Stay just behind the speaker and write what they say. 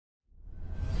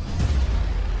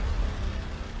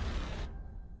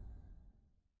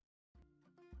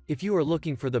If you are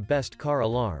looking for the best car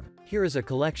alarm, here is a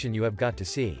collection you have got to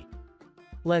see.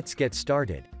 Let's get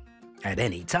started. At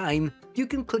any time, you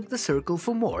can click the circle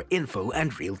for more info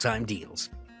and real-time deals.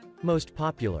 Most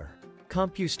popular.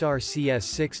 CompuStar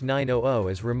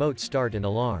CS6900 as remote start and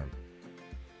alarm.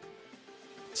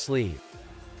 Sleeve.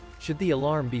 Should the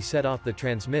alarm be set off, the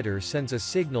transmitter sends a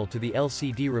signal to the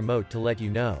LCD remote to let you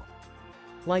know.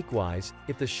 Likewise,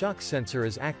 if the shock sensor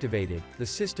is activated, the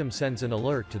system sends an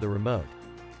alert to the remote.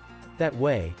 That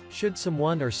way, should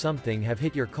someone or something have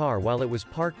hit your car while it was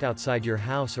parked outside your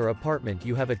house or apartment,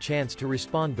 you have a chance to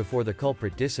respond before the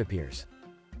culprit disappears.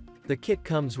 The kit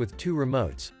comes with two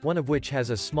remotes, one of which has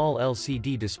a small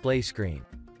LCD display screen.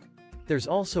 There's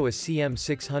also a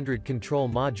CM600 control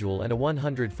module and a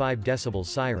 105 decibel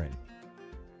siren.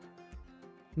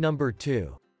 Number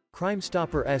 2.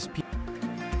 CrimeStopper SP.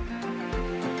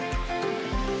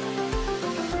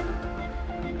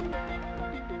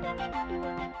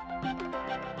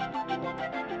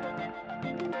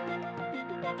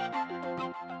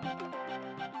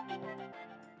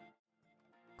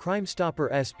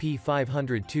 CrimeStopper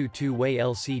SP502 two-way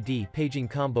LCD paging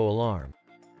combo alarm.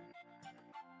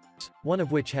 One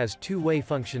of which has two-way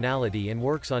functionality and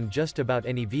works on just about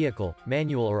any vehicle,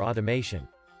 manual or automation.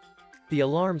 The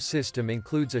alarm system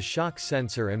includes a shock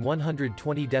sensor and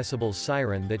 120 decibels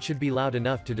siren that should be loud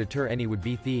enough to deter any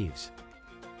would-be thieves.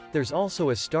 There's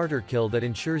also a starter kill that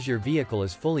ensures your vehicle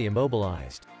is fully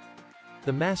immobilized.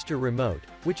 The master remote,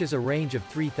 which is a range of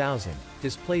 3000,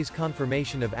 displays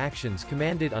confirmation of actions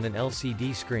commanded on an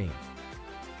LCD screen.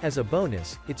 As a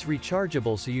bonus, it's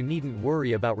rechargeable, so you needn't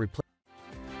worry about replacing.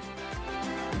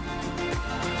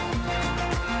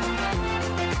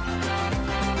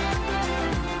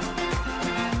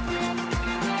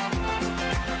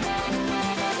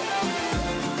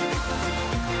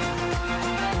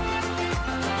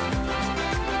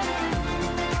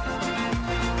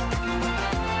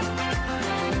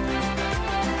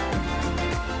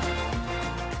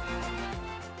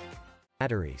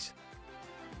 Batteries.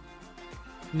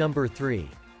 Number 3.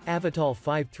 Avital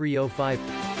 5305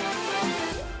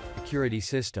 Security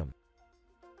System.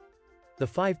 The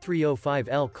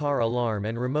 5305L car alarm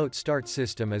and remote start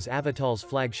system is Avital's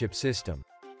flagship system.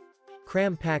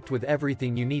 Cram-packed with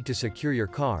everything you need to secure your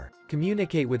car,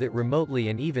 communicate with it remotely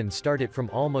and even start it from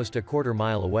almost a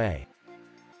quarter-mile away.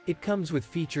 It comes with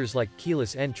features like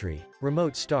keyless entry,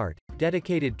 remote start,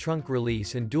 dedicated trunk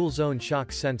release and dual-zone shock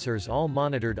sensors, all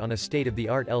monitored on a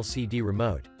state-of-the-art LCD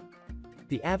remote.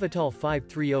 The Avital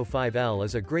 5305L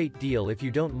is a great deal if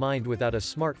you don't mind without a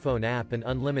smartphone app and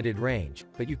unlimited range,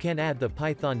 but you can add the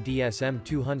Python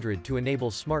DSM200 to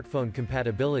enable smartphone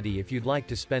compatibility if you'd like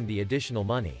to spend the additional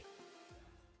money.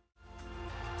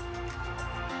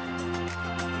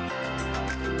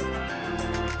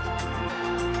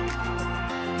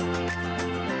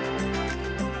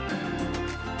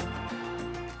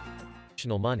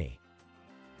 Money.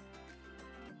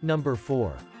 Number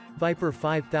 4. Viper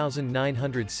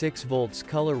 5906 volts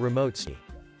color remote.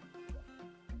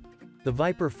 The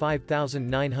Viper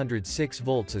 5906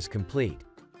 volts is complete.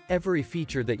 Every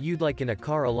feature that you'd like in a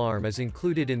car alarm is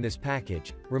included in this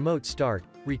package: remote start,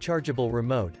 rechargeable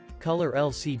remote, color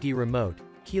LCD remote,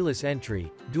 keyless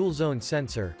entry, dual zone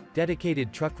sensor,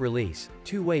 dedicated truck release,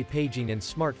 two-way paging and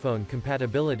smartphone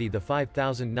compatibility. The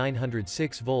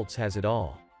 5906 volts has it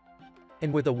all.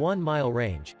 And with a 1-mile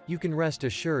range, you can rest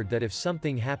assured that if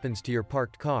something happens to your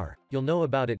parked car, you'll know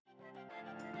about it.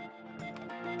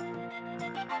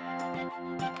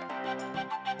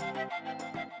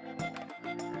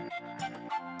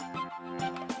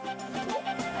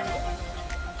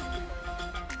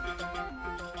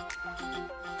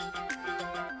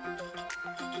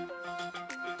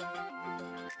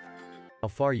 How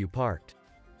far you parked.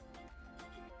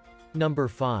 Number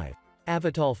 5.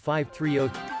 Avital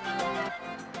 530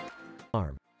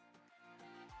 alarm.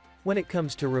 When it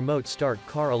comes to remote start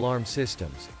car alarm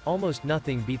systems, almost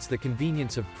nothing beats the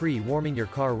convenience of pre-warming your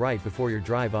car right before your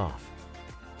drive off.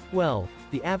 Well,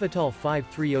 the Avital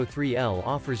 5303L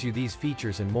offers you these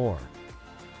features and more.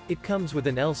 It comes with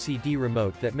an LCD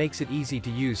remote that makes it easy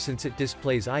to use, since it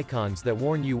displays icons that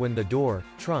warn you when the door,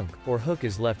 trunk, or hook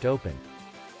is left open.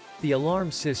 The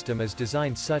alarm system is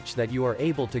designed such that you are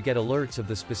able to get alerts of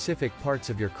the specific parts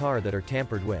of your car that are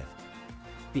tampered with.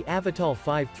 The Avital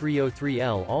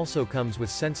 5303L also comes with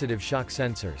sensitive shock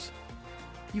sensors.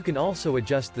 You can also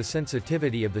adjust the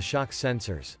sensitivity of the shock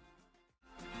sensors.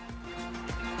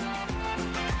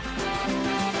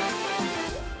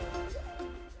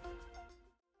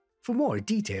 For more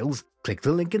details, click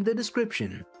the link in the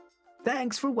description.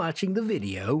 Thanks for watching the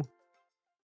video.